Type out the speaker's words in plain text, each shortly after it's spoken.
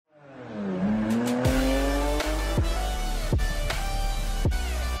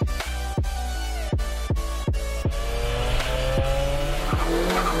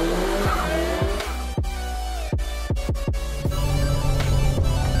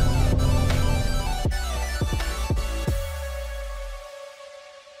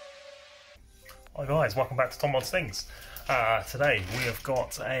guys, welcome back to Tom Mod's Things. Today we have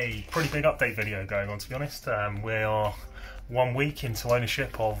got a pretty big update video going on, to be honest. We are 1 week into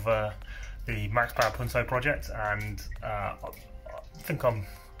ownership of the Fiat Punto project, and I think I'm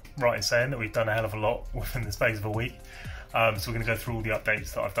right in saying that we've done a hell of a lot within the space of a week. So we're going to go through all the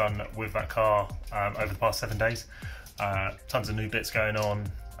updates that I've done with that car over the past 7 days. Tons of new bits going on.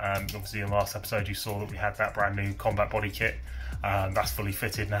 Obviously in the last episode you saw that we had that brand new combat body kit. That's fully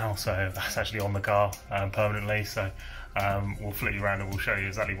fitted now, so that's actually on the car permanently. So we'll flit you around and we'll show you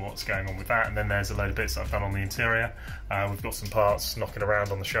exactly what's going on with that. And then there's a load of bits that I've done on the interior. We've got some parts knocking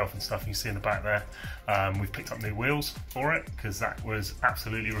around on the shelf and stuff you can see in the back there. We've picked up new wheels for it because that was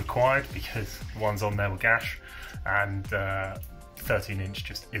absolutely required, because the ones on there were gash, and 13-inch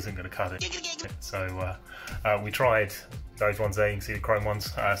just isn't going to cut it. So we tried those ones there, you can see the chrome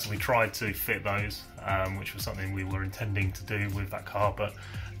ones. So we tried to fit those, which was something we were intending to do with that car, but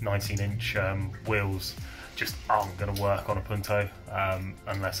 19-inch wheels just aren't going to work on a Punto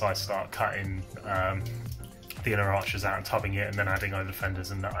unless I start cutting the inner arches out and tubbing it and then adding over the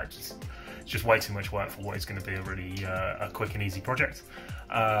fenders, and that it's just way too much work for what is going to be a really a quick and easy project.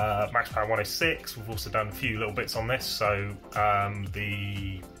 Max Power 106, we've also done a few little bits on this. So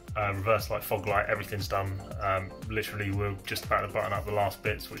the reverse light, fog light, everything's done. Literally we're just about to button up the last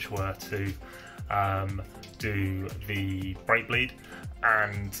bits, which were to do the brake bleed,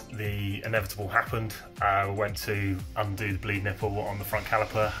 and the inevitable happened. We went to undo the bleed nipple on the front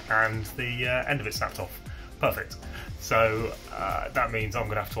caliper and the end of it snapped off. Perfect. So that means I'm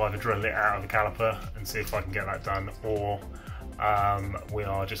going to have to either drill it out of the caliper and see if I can get that done, or we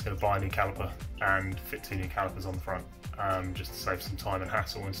are just going to buy a new caliper and fit 2 new calipers on the front, just to save some time and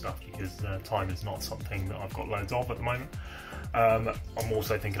hassle and stuff, because time is not something that I've got loads of at the moment. I'm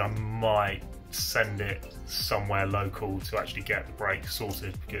also thinking I might send it somewhere local to actually get the brake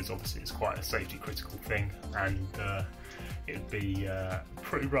sorted, because obviously it's quite a safety critical thing, and it'd be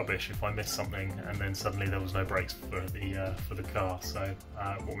pretty rubbish if I missed something and then suddenly there was no brakes for the car. So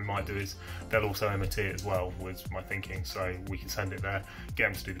what we might do is they'll also MOT it as well, was my thinking, so we can send it there, get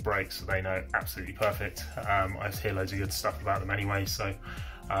them to do the brakes so they know absolutely perfect. I hear loads of good stuff about them anyway, so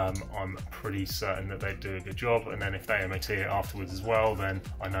I'm pretty certain that they do a good job, and then if they MOT it afterwards as well, then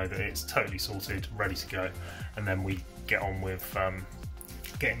I know that it's totally sorted, ready to go, and then we get on with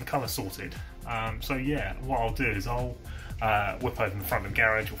getting the colour sorted. So yeah, what I'll do is I'll whip open the front of the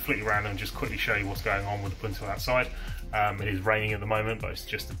garage, we'll flit you around and just quickly show you what's going on with the Punto outside. It is raining at the moment, but it's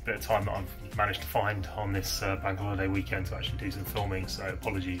just a bit of time that I've managed to find on this bank holiday weekend to actually do some filming, so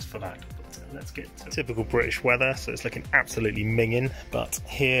apologies for that. But let's get to typical British weather, so it's looking absolutely minging, but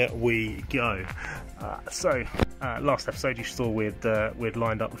here we go. Last episode you saw we'd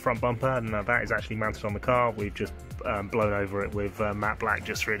lined up the front bumper, and that is actually mounted on the car. We've just blown over it with matte black,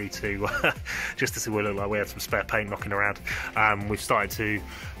 just really to just to see what it looked like. We had some spare paint knocking around. We've started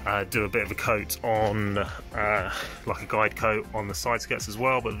to do a bit of a coat on, like a guide coat on the side skirts as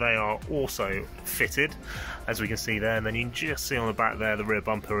well, but they are also fitted, as we can see there. And then you can just see on the back there the rear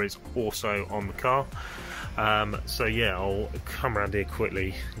bumper is also on the car. So yeah, I'll come around here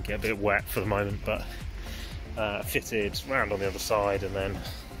quickly and get a bit wet for the moment, but fitted round on the other side, and then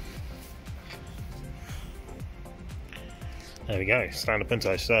there we go, standard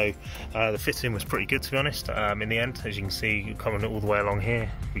Punto. So the fitting was pretty good, to be honest, in the end. As you can see, coming all the way along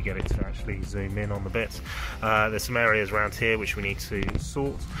here, if we get it to actually zoom in on the bits, there's some areas around here which we need to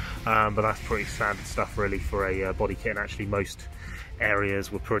sort, but that's pretty standard stuff really for a body kit, and actually most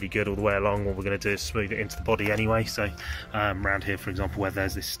areas were pretty good all the way along. What we're going to do is smooth it into the body anyway. So around here, for example, where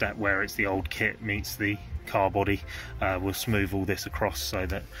there's this step where it's the old kit meets the car body, we'll smooth all this across so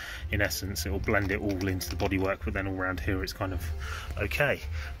that in essence it will blend it all into the bodywork, but then all around here it's kind of okay.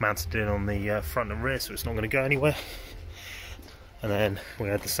 Mounted in on the front and rear, so it's not going to go anywhere. And then we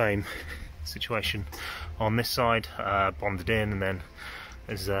had the same situation on this side, bonded in, and then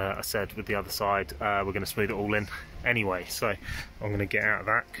as I said with the other side, we're going to smooth it all in anyway. So I'm going to get out of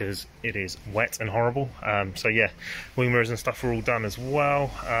that because it is wet and horrible. So yeah, wing mirrors and stuff are all done as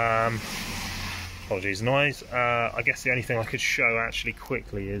well. Apologies noise. I guess the only thing I could show actually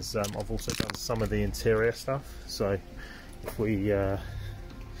quickly is I've also done some of the interior stuff. So if we get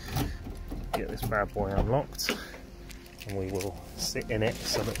this bad boy unlocked, and we will sit in it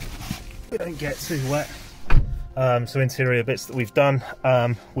so that we don't get too wet. So interior bits that we've done,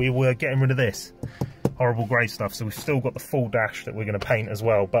 we were getting rid of this horrible grey stuff, so we've still got the full dash that we're going to paint as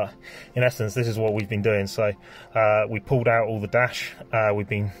well, but in essence this is what we've been doing. So we pulled out all the dash, we've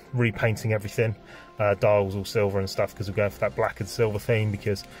been repainting everything, dials all silver and stuff, because we're going for that black and silver theme,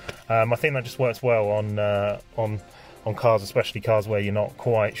 because I think that just works well on on cars, especially cars where you're not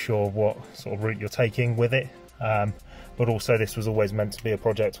quite sure what sort of route you're taking with it. But also this was always meant to be a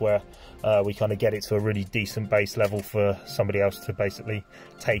project where we kind of get it to a really decent base level for somebody else to basically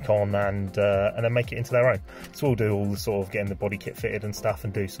take on and then make it into their own. So we'll do all the sort of getting the body kit fitted and stuff,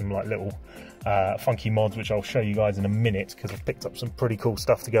 and do some like little funky mods, which I'll show you guys in a minute, because I've picked up some pretty cool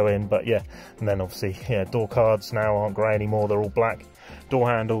stuff to go in. But yeah, and then obviously, yeah, door cards now aren't grey anymore, they're all black. Door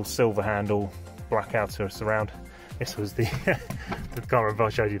handle, silver handle, black outer surround. This was the I can't remember if I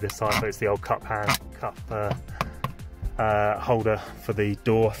showed you this time, but it's the old cup holder for the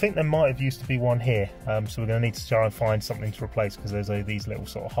door. I think there might have used to be one here, so we're going to need to try and find something to replace, because there's these little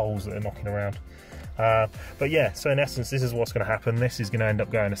sort of holes that are knocking around. But yeah, so in essence this is what's going to happen. This is going to end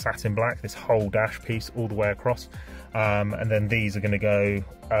up going a satin black, this whole dash piece all the way across, and then these are going to go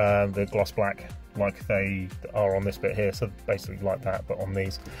the gloss black like they are on this bit here, so basically like that, but on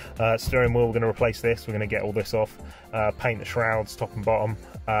these. Steering wheel, we're going to replace this, we're going to get all this off, paint the shrouds top and bottom,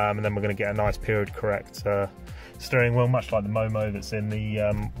 and then we're going to get a nice period correct steering wheel, much like the Momo that's in the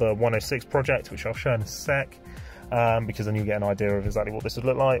 106 project, which I'll show in a sec, because then you'll get an idea of exactly what this would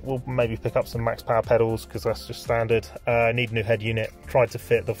look like. We'll maybe pick up some max power pedals, because that's just standard. Need a new head unit, tried to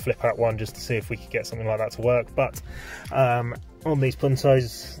fit the flip out one just to see if we could get something like that to work, but on these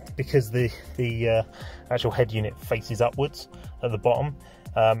Puntos, because the actual head unit faces upwards at the bottom,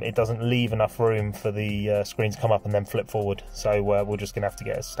 it doesn't leave enough room for the screen to come up and then flip forward, so we're just going to have to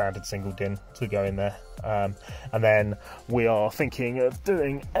get a standard single DIN to go in there. And then we are thinking of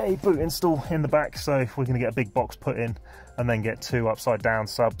doing a boot install in the back, so we're going to get a big box put in and then get 2 upside down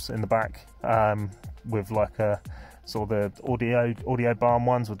subs in the back, with like a sort of the audio barn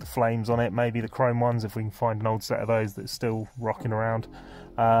ones with the flames on it, maybe the chrome ones if we can find an old set of those that's still rocking around.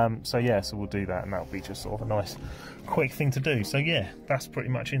 So yeah, so we'll do that, and that'll be just sort of a nice quick thing to do. So yeah, that's pretty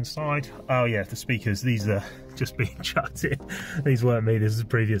much inside. Oh yeah, the speakers, these are just being chucked in. These weren't me, this is the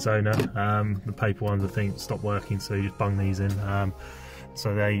previous owner. The paper ones I think stopped working, so you just bung these in.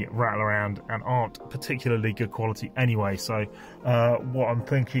 So they rattle around and aren't particularly good quality anyway. So what I'm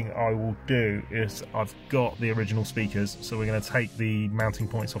thinking I will do is, I've got the original speakers, so we're going to take the mounting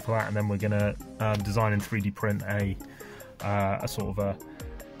points off of that, and then we're going to design and 3D print a sort of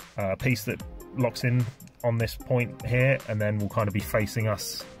a piece that locks in on this point here, and then we'll kind of be facing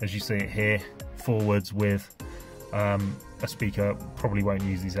us, as you see it here, forwards with a speaker. Probably won't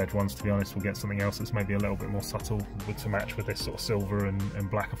use these edge ones, to be honest. We'll get something else that's maybe a little bit more subtle to match with this sort of silver and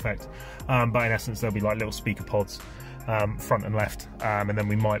black effect, but in essence there'll be like little speaker pods front and left, and then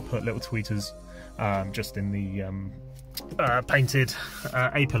we might put little tweeters just in the painted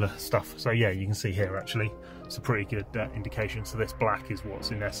A-pillar stuff. So yeah, you can see here actually it's a pretty good indication. So this black is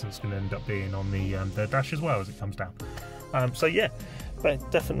what's in essence going to end up being on the dash as well as it comes down. So yeah,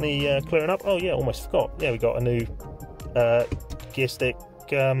 but definitely clearing up. Oh yeah, almost forgot. Yeah, we got a new gear stick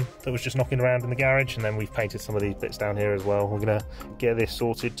that was just knocking around in the garage, and then we've painted some of these bits down here as well. We're gonna get this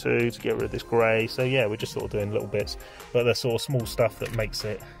sorted too, to get rid of this grey. So yeah, we're just sort of doing little bits, but they're sort of small stuff that makes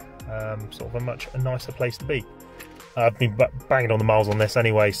it sort of a much nicer place to be. I've been banging on the miles on this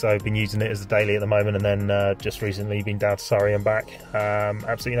anyway, so I've been using it as a daily at the moment, and then just recently been down to Surrey and back.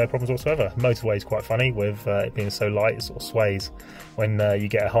 Absolutely no problems whatsoever. Motorway is quite funny with it being so light, it sort of sways when you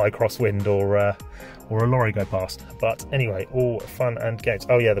get a high crosswind or a lorry go past. But anyway, all fun and games.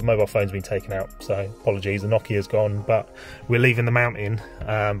 Oh yeah, the mobile phone's been taken out, so apologies, the Nokia's gone, but we're leaving the mount in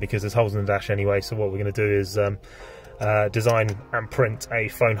because there's holes in the dash anyway. So what we're going to do is design and print a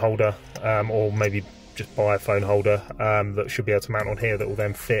phone holder, or maybe just buy a phone holder that should be able to mount on here, that will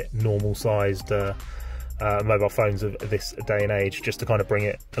then fit normal sized mobile phones of this day and age, just to kind of bring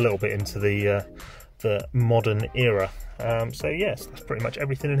it a little bit into the modern era. So yes, that's pretty much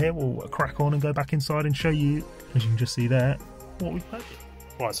everything in here. We'll crack on and go back inside and show you, as you can just see there, what we've painted.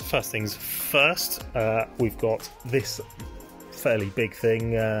 Right, so first things first, we've got this fairly big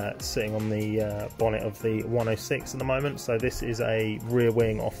thing sitting on the bonnet of the 106 at the moment. So this is a rear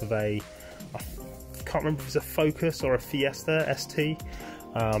wing off of I can't remember if it's a Focus or a Fiesta ST,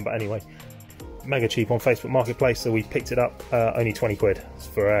 but anyway, mega cheap on Facebook Marketplace, so we picked it up only 20 quid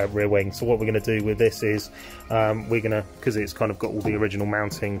for a rear wing. So what we're going to do with this is we're going to, because it's kind of got all the original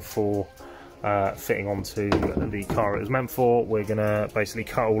mounting for fitting onto the car it was meant for, we're going to basically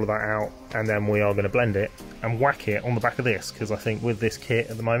cut all of that out, and then we are going to blend it and whack it on the back of this, because I think with this kit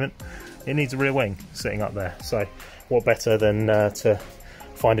at the moment it needs a rear wing sitting up there. So what better than to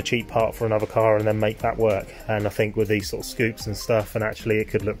find a cheap part for another car and then make that work. And I think with these sort of scoops and stuff, and actually it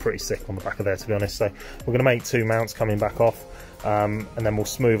could look pretty sick on the back of there, to be honest. So we're going to make 2 mounts coming back off, and then we'll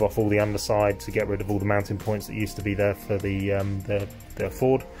smooth off all the underside to get rid of all the mounting points that used to be there for the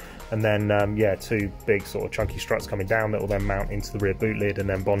Ford. And then yeah, two big sort of chunky struts coming down that will then mount into the rear boot lid and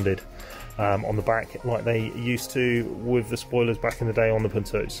then bonded on the back like they used to with the spoilers back in the day on the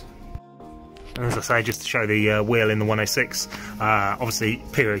Puntos. And as I say, just to show the wheel in the 106, obviously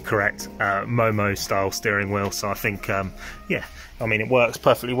period correct Momo style steering wheel, so I think yeah, I mean it works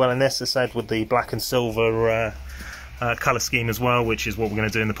perfectly well in this, as I said, with the black and silver colour scheme as well, which is what we're going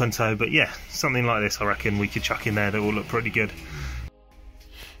to do in the Punto. But yeah, something like this I reckon we could chuck in there that will look pretty good.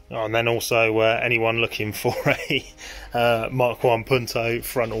 Oh, and then also anyone looking for a Mark 1 Punto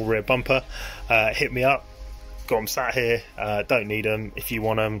front or rear bumper, hit me up. Got them sat here, don't need them. If you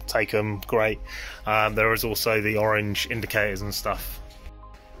want them, take them, great. There is also the orange indicators and stuff.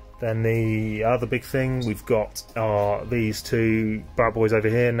 Then the other big thing we've got are these two bad boys over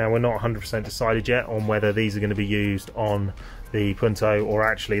here. Now we're not 100% decided yet on whether these are going to be used on the Punto or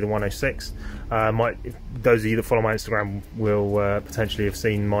actually the 106. Those of you that follow my Instagram will potentially have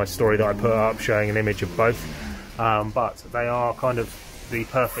seen my story that I put up showing an image of both. But they are kind of the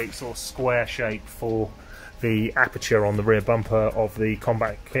perfect sort of square shape for the aperture on the rear bumper of the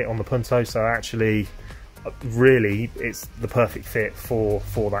combat kit on the Punto. So actually, really, it's the perfect fit for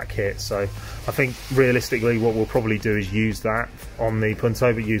that kit. So I think realistically what we'll probably do is use that on the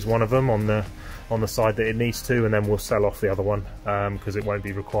Punto, but use one of them on the side that it needs to, and then we'll sell off the other one because it won't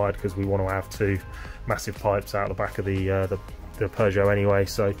be required, because we want to have two massive pipes out the back of the Peugeot anyway,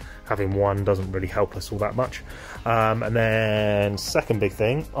 so having one doesn't really help us all that much. And then second big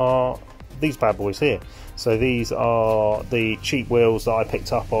thing are these bad boys here. So these are the cheap wheels that I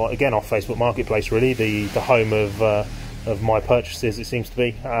picked up again off Facebook Marketplace, really the home of my purchases, it seems to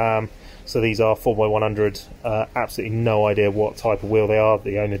be. So these are 4x100, absolutely no idea what type of wheel they are.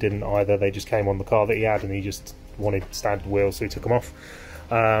 The owner didn't either, they just came on the car that he had and he just wanted standard wheels, so he took them off.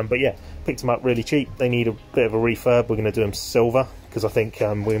 But yeah, picked them up really cheap. They need a bit of a refurb. We're going to do them silver, because I think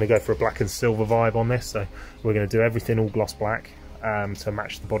we're going to go for a black and silver vibe on this. So we're going to do everything all gloss black to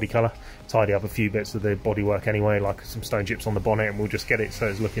match the body colour. Tidy up a few bits of the bodywork anyway, like some stone chips on the bonnet, and we'll just get it so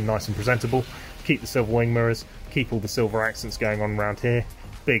it's looking nice and presentable. Keep the silver wing mirrors, keep all the silver accents going on around here,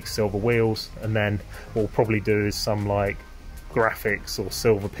 big silver wheels, and then what we'll probably do is some like graphics or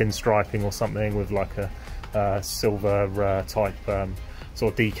silver pinstriping or something with like a silver type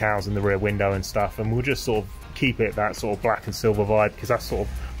sort of decals in the rear window and stuff, and we'll just sort of keep it that sort of black and silver vibe, because that's sort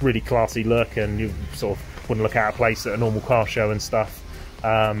of really classy look, and you sort of wouldn't look out of place at a normal car show and stuff,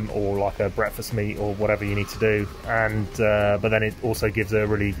 or like a breakfast meet or whatever you need to do. And but then it also gives a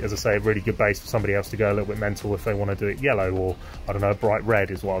really, as I say, a really good base for somebody else to go a little bit mental if they want to do it yellow, or I don't know, bright red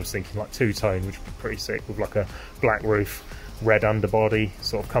is what I was thinking, like two-tone, which would be pretty sick, with like a black roof, red underbody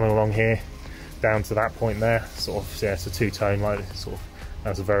sort of coming along here down to that point there, sort of. Yeah, it's a two-tone, like sort of.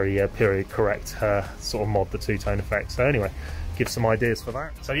 That's a very period correct sort of mod, the two-tone effect. So anyway, give some ideas for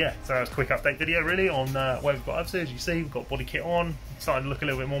that. So yeah, so that's a quick update video really on where we've got up to. As you see, we've got body kit on, starting to look a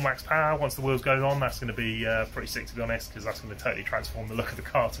little bit more max power. Once the wheels go on, that's going to be pretty sick, to be honest, because that's going to totally transform the look of the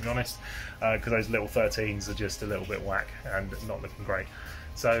car, to be honest, because those little 13s are just a little bit whack and not looking great.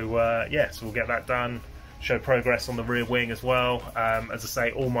 So yeah, so we'll get that done, show progress on the rear wing as well. As I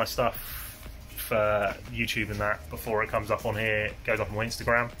say, all my stuff for YouTube and that before it comes up on here goes up on my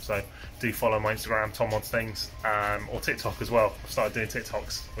Instagram, so do follow my Instagram, Tom Mods Things, or TikTok as well. I've started doing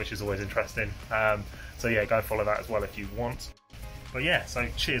TikToks, which is always interesting, so yeah, go follow that as well if you want. But yeah, so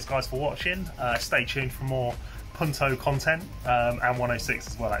cheers guys for watching. Stay tuned for more Punto content, and 106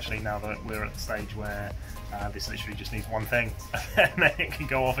 as well, actually, now that we're at the stage where this literally just needs one thing and then it can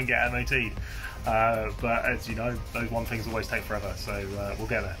go off and get MOT'd. But as you know, those one things always take forever, so we'll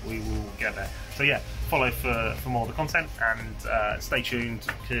get there, we will get there. So yeah, follow for more of the content, and stay tuned,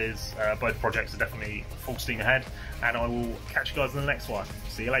 because both projects are definitely full steam ahead, and I will catch you guys in the next one.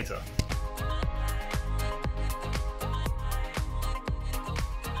 See you later.